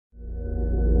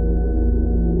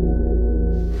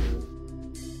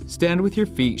Stand with your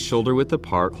feet shoulder-width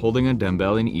apart, holding a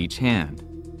dumbbell in each hand.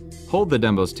 Hold the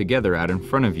dumbbells together out in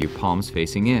front of you, palms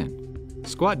facing in.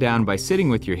 Squat down by sitting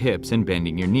with your hips and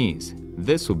bending your knees.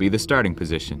 This will be the starting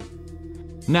position.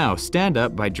 Now stand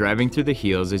up by driving through the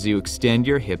heels as you extend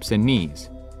your hips and knees.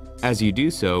 As you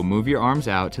do so, move your arms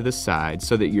out to the side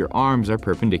so that your arms are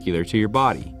perpendicular to your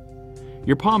body.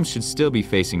 Your palms should still be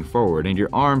facing forward and your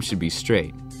arms should be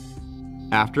straight.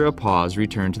 After a pause,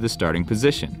 return to the starting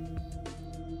position.